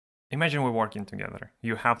Imagine we're working together.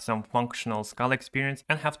 You have some functional Scala experience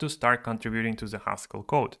and have to start contributing to the Haskell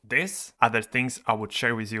code. This, other things I would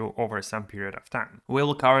share with you over some period of time.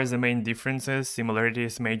 We'll cover the main differences,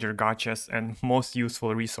 similarities, major gotchas, and most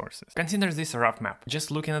useful resources. Consider this a rough map. Just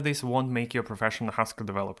looking at this won't make you a professional Haskell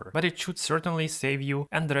developer, but it should certainly save you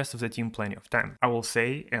and the rest of the team plenty of time. I will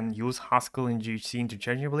say and use Haskell and GHC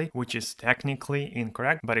interchangeably, which is technically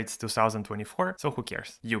incorrect, but it's 2024, so who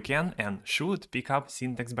cares? You can and should pick up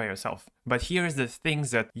syntax by yourself. But here's the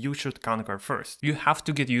things that you should conquer first. You have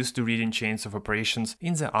to get used to reading chains of operations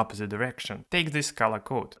in the opposite direction. Take this Scala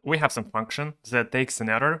code. We have some function that takes an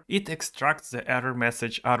error, it extracts the error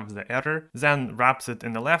message out of the error, then wraps it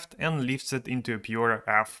in the left and lifts it into a pure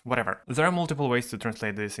F, whatever. There are multiple ways to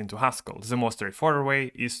translate this into Haskell. The most straightforward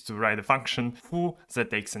way is to write a function foo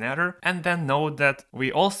that takes an error, and then note that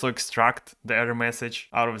we also extract the error message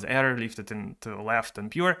out of the error, lift it into the left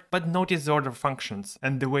and pure, but notice the order of functions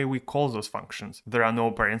and the way we call those functions. There are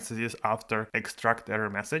no parentheses after extract error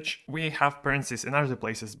message. We have parentheses in other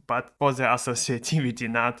places, but for the associativity,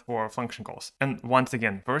 not for function calls. And once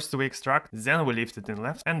again, first we extract, then we lift it in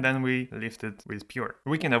left, and then we lift it with pure.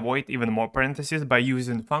 We can avoid even more parentheses by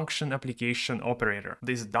using function application operator.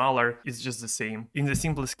 This dollar is just the same. In the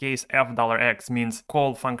simplest case, $x means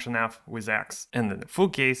call function f with x. And in the full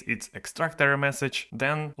case, it's extract error message,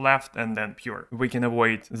 then left, and then pure. We can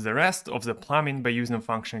avoid the rest of the plumbing by using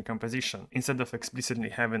function composition. Instead of explicitly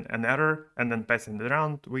having an error and then passing it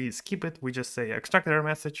around, we skip it, we just say extract error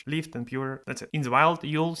message, lift and pure, that's it. In the wild,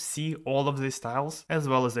 you'll see all of these styles as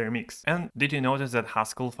well as their mix. And did you notice that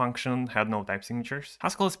Haskell function had no type signatures?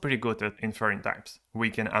 Haskell is pretty good at inferring types. We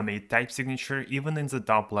can omit type signature even in the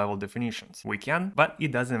top level definitions. We can, but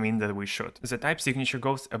it doesn't mean that we should. The type signature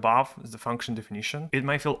goes above the function definition. It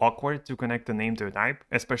might feel awkward to connect a name to a type,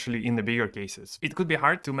 especially in the bigger cases. It could be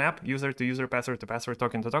hard to map user to user, password to password,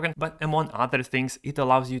 token to token, but among other things, it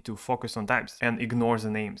allows you to focus on types and ignore the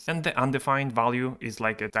names. And the undefined value is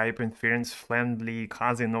like a type inference friendly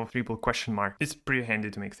cousin of triple question mark. It's pretty handy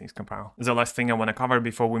to make things compile. The last thing I want to cover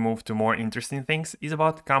before we move to more interesting things is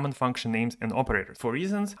about common function names and operators. For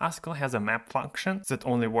reasons, Haskell has a map function that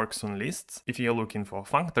only works on lists. If you're looking for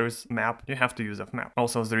functors map, you have to use a map.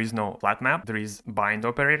 Also, there is no flat map, there is bind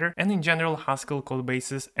operator, and in general, Haskell code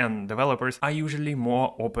bases and developers are usually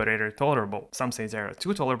more operator tolerable. Some say they are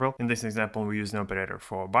too tolerable. In this example, we use an operator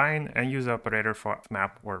for bind and use an operator for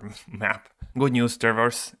map or map. Good news,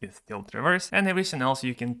 traverse is still traverse, and everything else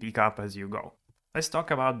you can pick up as you go. Let's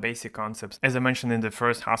talk about basic concepts. As I mentioned in the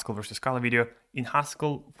first Haskell versus Scala video, in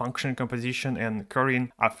Haskell, function composition and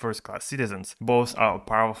currying are first-class citizens. Both are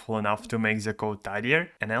powerful enough to make the code tidier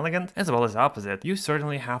and elegant, as well as the opposite. You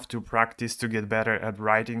certainly have to practice to get better at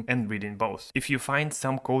writing and reading both. If you find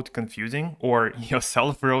some code confusing, or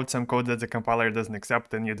yourself wrote some code that the compiler doesn't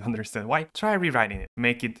accept and you don't understand why, try rewriting it.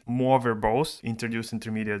 Make it more verbose, introduce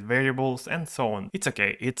intermediate variables, and so on. It's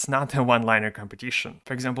okay, it's not a one-liner competition.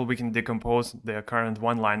 For example, we can decompose the current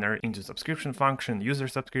one-liner into subscription function, user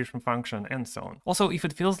subscription function, and so on. Also, if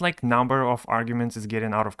it feels like number of arguments is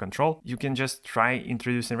getting out of control, you can just try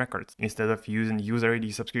introducing records. Instead of using user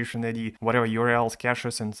ID, subscription ID, whatever URLs,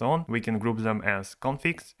 caches, and so on, we can group them as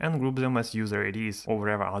configs and group them as user IDs or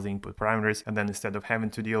whatever other input parameters. And then instead of having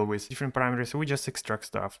to deal with different parameters, we just extract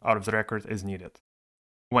stuff out of the record as needed.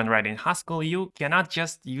 When writing Haskell, you cannot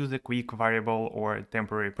just use a quick variable or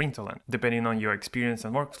temporary println. Depending on your experience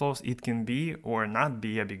and workflows, it can be or not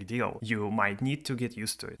be a big deal. You might need to get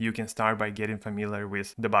used to it. You can start by getting familiar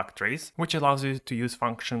with debug trace, which allows you to use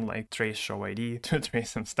function like trace show ID to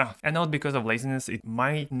trace some stuff. And note, because of laziness, it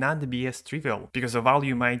might not be as trivial, because a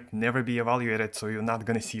value might never be evaluated, so you're not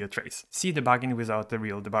gonna see a trace. See debugging without a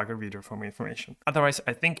real debugger reader for more information. Otherwise,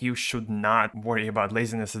 I think you should not worry about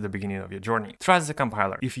laziness at the beginning of your journey. Trust the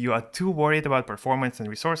compiler. If you are too worried about performance and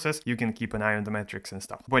resources, you can keep an eye on the metrics and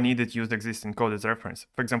stuff. When needed, use existing code as reference.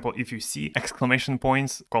 For example, if you see exclamation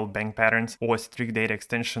points called bank patterns or strict data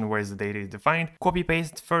extension where the data is defined, copy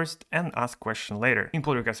paste first and ask question later. In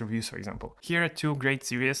pull request reviews, for example. Here are 2 great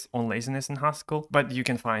series on laziness in Haskell, but you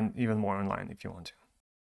can find even more online if you want to.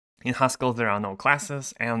 In Haskell, there are no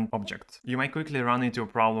classes and objects. You might quickly run into a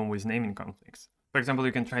problem with naming conflicts. For example,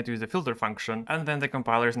 you can try to use a filter function, and then the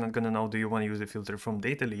compiler is not going to know, do you want to use a filter from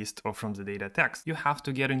data list or from the data text. You have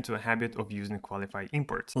to get into a habit of using qualified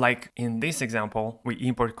imports. Like in this example, we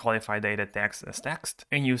import qualified data text as text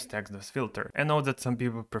and use text as filter. And note that some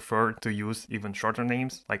people prefer to use even shorter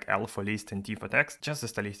names like L for list and T for text, just a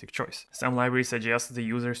stylistic choice. Some libraries suggest the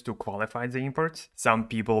users to qualify the imports. Some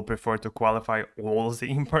people prefer to qualify all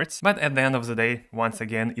the imports. But at the end of the day, once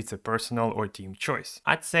again, it's a personal or team choice.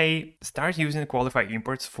 I'd say start using qualified qualify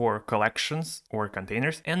imports for collections or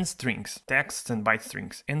containers and strings, texts and byte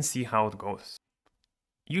strings, and see how it goes.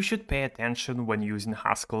 You should pay attention when using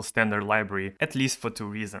Haskell standard library, at least for two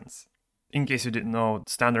reasons. In case you didn't know,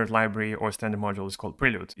 standard library or standard module is called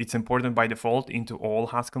Prelude. It's imported by default into all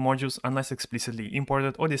Haskell modules unless explicitly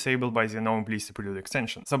imported or disabled by the non-implicit Prelude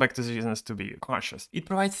extension. So back to the reasons to be cautious. It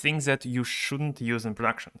provides things that you shouldn't use in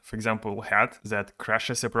production. For example, head that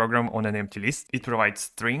crashes a program on an empty list. It provides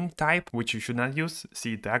string type, which you should not use,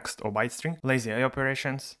 see text or byte string, lazy eye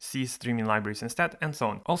operations, see streaming libraries instead, and so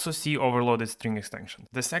on. Also see overloaded string extension.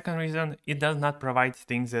 The second reason, it does not provide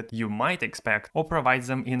things that you might expect or provides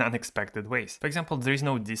them in unexpected ways. For example, there is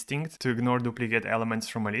no distinct to ignore duplicate elements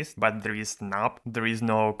from a list, but there is nop. There is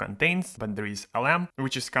no contains, but there is lm,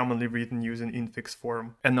 which is commonly written using infix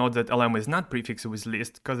form. And note that lm is not prefixed with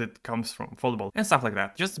list because it comes from foldable and stuff like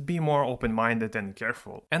that. Just be more open-minded and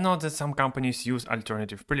careful. And note that some companies use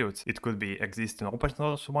alternative preludes. It could be existing open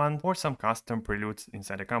source one or some custom preludes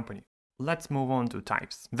inside a company. Let's move on to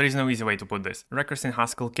types. There is no easy way to put this. Records in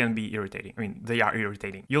Haskell can be irritating. They are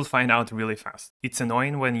irritating. You'll find out really fast. It's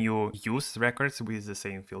annoying when you use records with the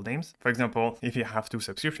same field names. For example, if you have two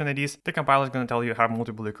subscription IDs, the compiler is going to tell you have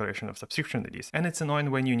multiple declarations of subscription IDs. And it's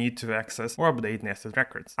annoying when you need to access or update nested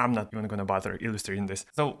records. I'm not even going to bother illustrating this.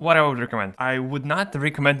 So what I would recommend? I would not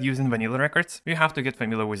recommend using vanilla records. You have to get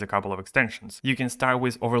familiar with a couple of extensions. You can start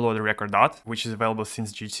with overloaded record dot, which is available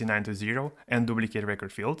since GC 9.0, and duplicate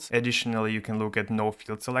record fields. Additionally, you can look at no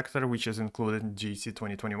field selector, which is included in GC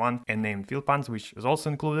 2021, and named field pans, which is also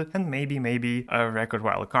included, and maybe record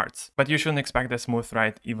wildcards. But you shouldn't expect a smooth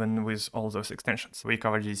ride even with all those extensions. We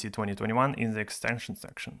cover GC 2021 in the extension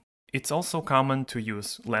section. It's also common to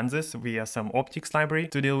use lenses via some optics library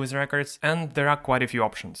to deal with records, and there are quite a few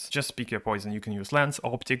options. Just pick your poison. You can use lens,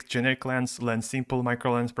 optics, generic lens, lens simple,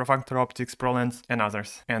 microlens, profactor optics, prolens, and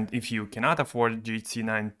others. And if you cannot afford GC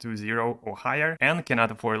 9.20 or higher and cannot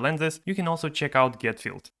afford lenses, you can also check out get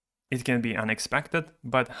field. It can be unexpected,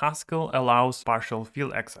 but Haskell allows partial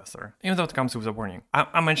field accessor, even though it comes with a warning.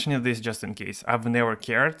 I'm mentioning this just in case. I've never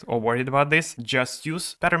cared or worried about this. Just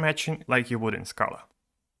use pattern matching like you would in Scala.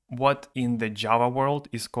 What in the Java world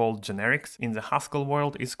is called generics, in the Haskell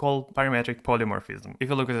world is called parametric polymorphism. If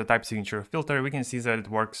you look at the type signature filter, we can see that it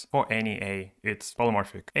works for any A. It's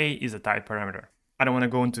polymorphic. A is a type parameter. I don't want to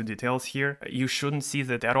go into details here. You shouldn't see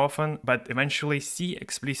that often, but eventually see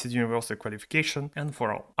explicit universal qualification and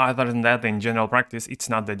for all. Other than that, in general practice, it's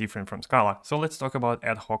not that different from Scala. So let's talk about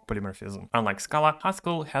ad hoc polymorphism. Unlike Scala,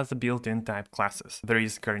 Haskell has built-in type classes. There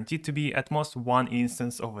is guaranteed to be at most one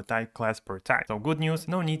instance of a type class per type. So good news,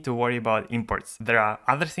 no need to worry about imports. There are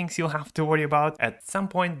other things you'll have to worry about at some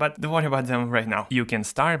point, but don't worry about them right now. You can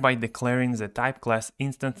start by declaring the type class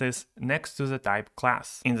instances next to the type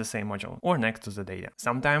class in the same module or next to the data.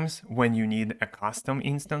 Sometimes when you need a custom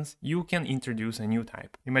instance, you can introduce a new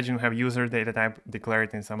type. Imagine we have user data type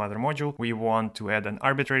declared in some other module. We want to add an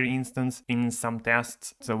arbitrary instance in some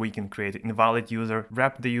tests, so we can create an invalid user,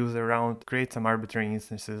 wrap the user around, create some arbitrary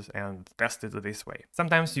instances and test it this way.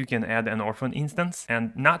 Sometimes you can add an orphan instance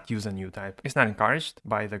and not use a new type. It's not encouraged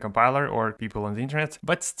by the compiler or people on the internet,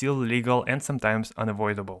 but still legal and sometimes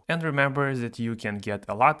unavoidable. And remember that you can get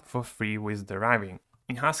a lot for free with deriving.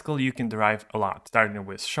 In Haskell, you can derive a lot, starting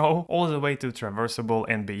with show all the way to traversable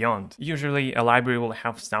and beyond. Usually, a library will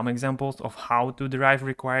have some examples of how to derive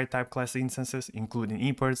required type class instances, including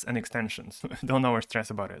imports and extensions. Don't over stress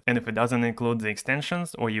about it. And if it doesn't include the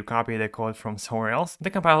extensions, or you copy the code from somewhere else, the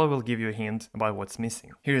compiler will give you a hint about what's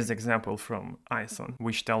missing. Here's an example from ISON,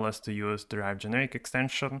 which tells us to use derive generic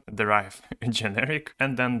extension, derive generic,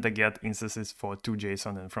 and then the get instances for to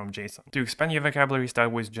JSON and from JSON. To expand your vocabulary,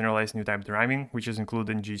 start with generalized new type deriving, which is included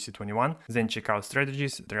in GC21, then check out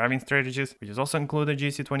strategies, deriving strategies, which is also included in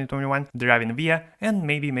GC 2021, deriving via, and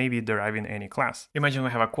maybe deriving any class. Imagine we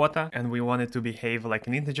have a quota and we want it to behave like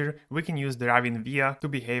an integer. We can use deriving via to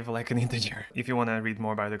behave like an integer. If you want to read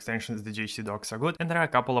more about extensions, the GC docs are good, and there are a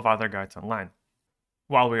couple of other guides online.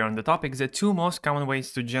 While we're on the topic, the two most common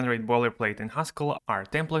ways to generate boilerplate in Haskell are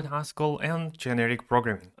template Haskell and generic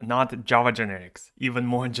programming, not Java generics, even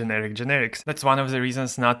more generic generics. That's one of the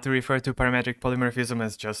reasons not to refer to parametric polymorphism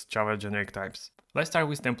as just Java generic types. Let's start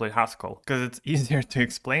with template Haskell, because it's easier to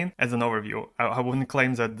explain as an overview. I wouldn't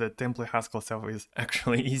claim that the template Haskell itself is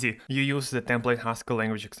actually easy. You use the template Haskell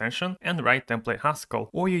language extension and write template Haskell,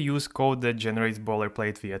 or you use code that generates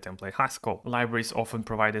boilerplate via template Haskell. Libraries often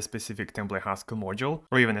provide a specific template Haskell module,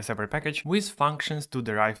 or even a separate package, with functions to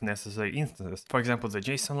derive necessary instances. For example, the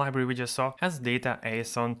JSON library we just saw has data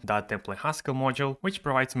ASON.template Haskell module, which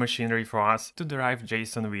provides machinery for us to derive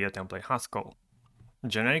JSON via template Haskell.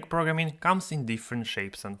 Generic programming comes in different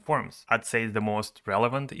shapes and forms. I'd say the most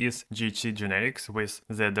relevant is GC generics with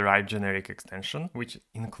the derived generic extension, which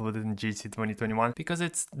included in GC 2021 because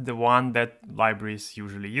it's the one that libraries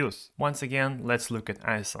usually use. Once again, let's look at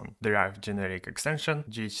ISON, derived generic extension,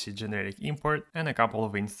 GC generic import, and a couple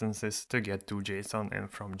of instances to get to JSON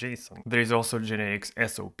and from JSON. There is also generics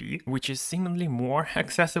SOP, which is seemingly more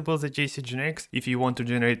accessible than GC generics if you want to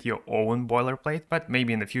generate your own boilerplate, but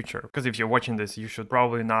maybe in the future, because if you're watching this, you should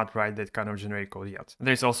probably not write that kind of generic code yet.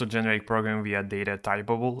 There's also generic programming via data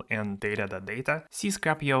typable and data.data. See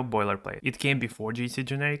Scrapio boilerplate. It came before GC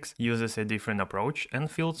generics, uses a different approach, and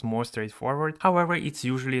feels more straightforward. However, it's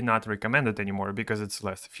usually not recommended anymore because it's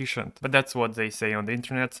less efficient. But that's what they say on the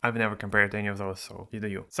internet. I've never compared any of those, so you do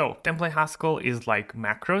you. So, template Haskell is like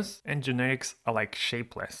macros, and generics are like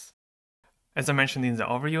shapeless. As I mentioned in the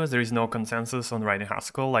overview, there is no consensus on writing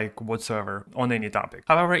Haskell like whatsoever on any topic.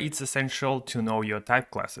 However, it's essential to know your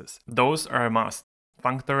type classes. Those are a must.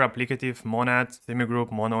 Functor, applicative, monad,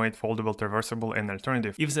 semigroup, monoid, foldable, traversable, and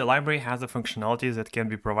alternative. If the library has the functionalities that can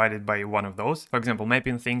be provided by one of those, for example,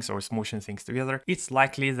 mapping things or smooshing things together, it's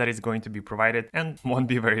likely that it's going to be provided and won't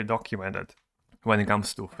be very documented. When it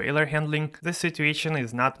comes to failure handling, the situation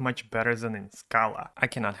is not much better than in Scala. I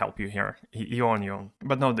cannot help you here, you're on your own.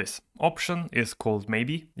 But know this, option is called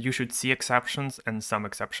maybe. You should see exceptions and some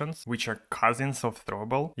exceptions, which are cousins of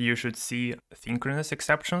throwable. You should see synchronous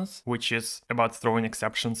exceptions, which is about throwing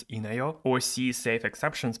exceptions in IO, or see safe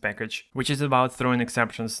exceptions package, which is about throwing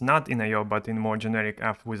exceptions not in IO, but in more generic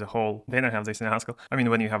F with a whole. They don't have this in Haskell. I mean,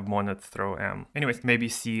 when you have monad throw M. Anyways, maybe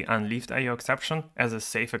see unleaved IO exception as a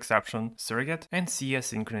safe exception surrogate, and see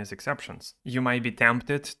asynchronous exceptions. You might be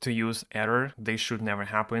tempted to use error, they should never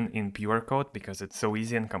happen in pure code because it's so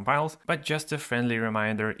easy and compiles, but just a friendly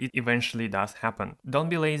reminder, it eventually does happen. Don't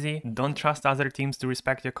be lazy, don't trust other teams to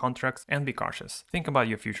respect your contracts, and be cautious. Think about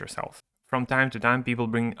your future self. From time to time, people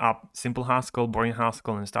bring up simple Haskell, boring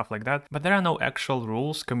Haskell, and stuff like that, but there are no actual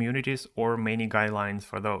rules, communities, or many guidelines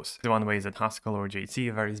for those. The one way that Haskell or JC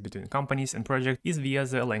varies between companies and projects is via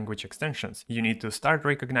the language extensions. You need to start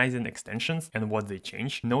recognizing extensions and what they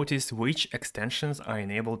change, notice which extensions are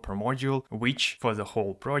enabled per module, which for the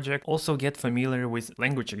whole project. Also get familiar with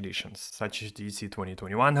language additions, such as GC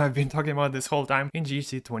 2021, I've been talking about this whole time, in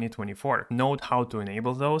GC 2024. Note how to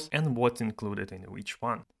enable those and what's included in which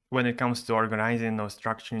one. When it comes to organizing or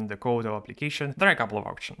structuring the code or application, there are a couple of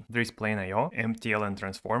options. There is plain IO, MTL and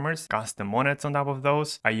transformers, custom monads on top of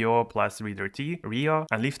those, IO plus reader T, Rio,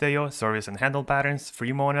 unleaved IO, service and handle patterns,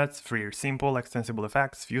 free monads, free or simple, extensible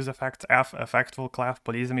effects, fuse effects, F, effectful, clef,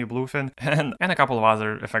 polysemy, bluefin, and a couple of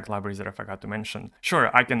other effect libraries that I forgot to mention.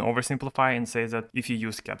 Sure, I can oversimplify and say that if you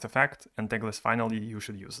use cat effect and tagless finally, you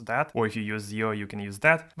should use that, or if you use Zio, you can use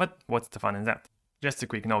that, but what's the fun in that? Just a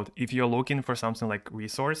quick note, if you're looking for something like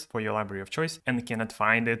resource for your library of choice and cannot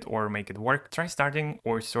find it or make it work, try starting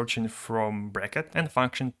or searching from bracket and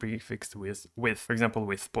function prefixed with, for example,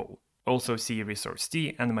 with pool. Also see resource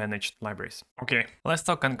T and managed libraries. Okay, let's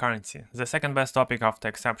talk concurrency, the second best topic after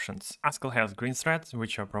exceptions. Haskell has green threads,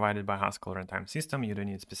 which are provided by Haskell runtime system. You don't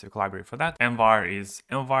need a specific library for that. mvar is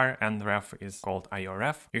mvar and ref is called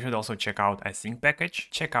ioref. You should also check out async package,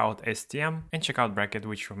 check out stm, and check out bracket,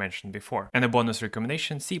 which we mentioned before. And a bonus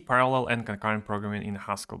recommendation, see parallel and concurrent programming in the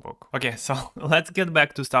Haskell book. Okay, so let's get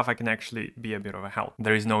back to stuff that can actually be a bit of a help.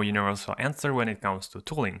 There is no universal answer when it comes to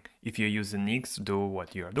tooling. If you're using Nix, do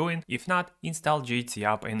what you're doing. If not, install GHC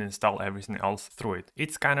app and install everything else through it.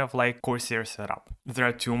 It's kind of like Corsair setup. There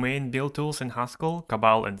are two main build tools in Haskell,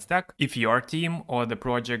 Cabal and Stack. If your team or the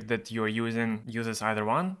project that you're using uses either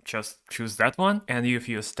one, just choose that one. And if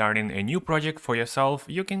you're starting a new project for yourself,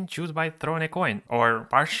 you can choose by throwing a coin, or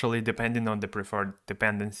partially depending on the preferred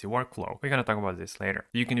dependency workflow. We're gonna talk about this later.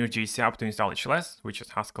 You can use GHC app to install HLS, which is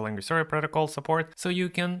Haskell Language Server Protocol support, so you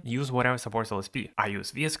can use whatever supports LSP. I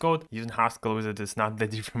use VS Code. Using Haskell with it is not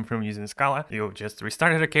that different from using Scala. You just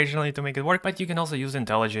restart it occasionally to make it work, but you can also use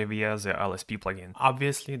IntelliJ via the LSP plugin.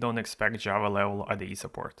 Obviously, don't expect Java level IDE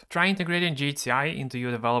support. Try integrating GHCI into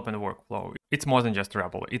your development workflow. It's more than just a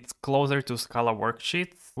REPL. It's closer to Scala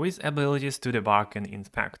worksheets with abilities to debug and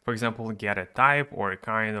inspect. For example, get a type or a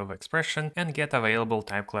kind of expression and get available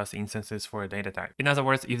type class instances for a data type. In other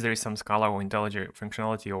words, if there is some Scala or IntelliJ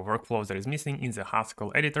functionality or workflows that is missing in the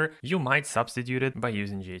Haskell editor, you might substitute it by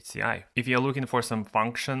using GHCI. If you're looking for some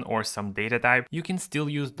function or some data type, you can still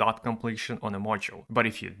use dot completion on a module. But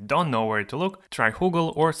if you don't know where to look, try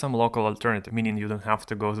Hugel or some local alternative, meaning you don't have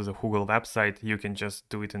to go to the Hugel website, you can just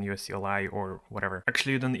do it in your CLI or whatever.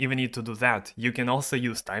 Actually, you don't even need to do that. You can also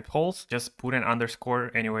use type holes. Just put an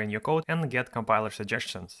underscore anywhere in your code and get compiler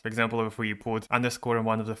suggestions. For example, if we put underscore in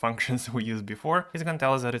one of the functions we used before, it's gonna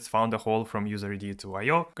tell us that it's found a hole from user ID to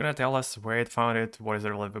IO, gonna tell us where it found it, what is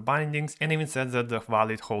the relevant bindings, and even says that the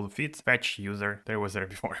valid hole fits fetch user that was there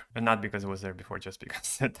before. And not because it was there before, just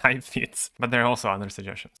because the type fits. But there are also other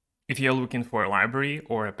suggestions. If you're looking for a library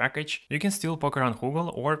or a package, you can still poke around Google,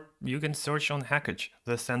 or you can search on Hackage,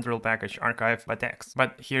 the central package archive by text.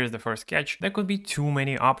 But here's the first catch: there could be too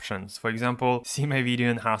many options. For example, see my video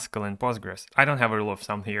in Haskell and Postgres. I don't have a rule of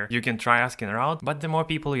thumb here. You can try asking around, but the more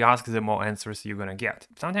people you ask, the more answers you're gonna get.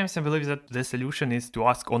 Sometimes I believe that the solution is to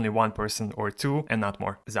ask only one person or two and not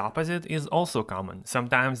more. The opposite is also common.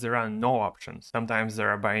 Sometimes there are no options. Sometimes there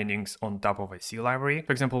are bindings on top of a C library.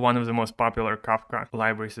 For example, one of the most popular Kafka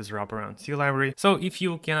libraries is wraparound C library. So if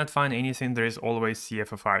you cannot find anything, there is always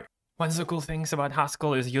CFFI. One of the cool things about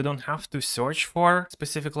Haskell is you don't have to search for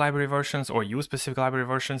specific library versions or use specific library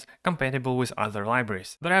versions compatible with other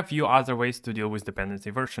libraries. There are a few other ways to deal with dependency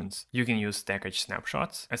versions. You can use stackage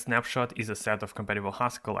snapshots. A snapshot is a set of compatible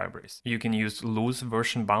Haskell libraries. You can use loose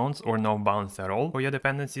version bounds or no bounds at all for your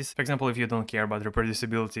dependencies. For example, if you don't care about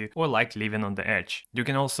reproducibility or like living on the edge. You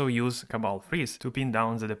can also use cabal freeze to pin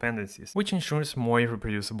down the dependencies, which ensures more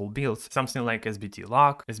reproducible builds, something like SBT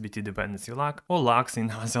lock, SBT dependency lock, or locks in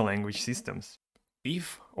other language systems.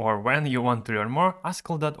 If or when you want to learn more,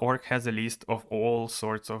 Haskell.org has a list of all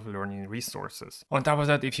sorts of learning resources. On top of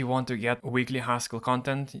that, if you want to get weekly Haskell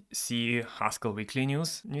content, see Haskell Weekly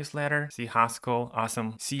newsletter, see Haskell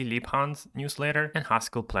Awesome, see LibHunt newsletter, and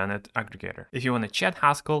Haskell Planet aggregator. If you want to chat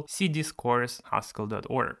Haskell, see Discourse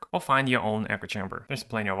Haskell.org, or find your own echo chamber. There's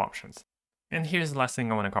plenty of options. And here's the last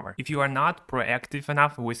thing I want to cover. If you are not proactive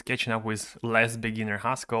enough with catching up with less beginner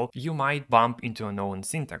Haskell, you might bump into unknown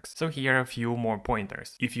syntax. So here are a few more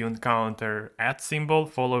pointers. If you encounter @ symbol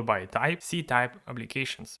followed by a type, see type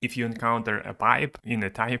applications. If you encounter a pipe in a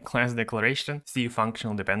type class declaration, see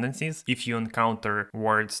functional dependencies. If you encounter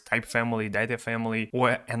words type family, data family,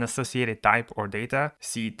 or an associated type or data,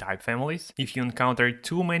 see type families. If you encounter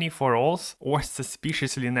too many for alls or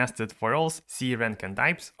suspiciously nested for alls, see rank and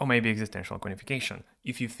types, or maybe existential quantification.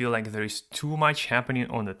 If you feel like there is too much happening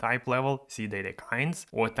on the type level, see data kinds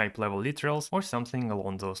or type level literals or something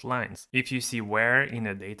along those lines. If you see where in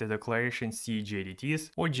a data declaration, see JDTs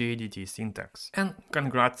or JDT syntax. And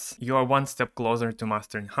congrats, you are one step closer to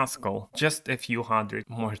mastering Haskell, just a few hundred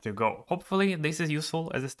more to go. Hopefully this is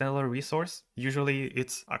useful as a stellar resource. Usually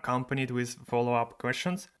it's accompanied with follow-up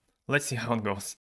questions. Let's see how it goes.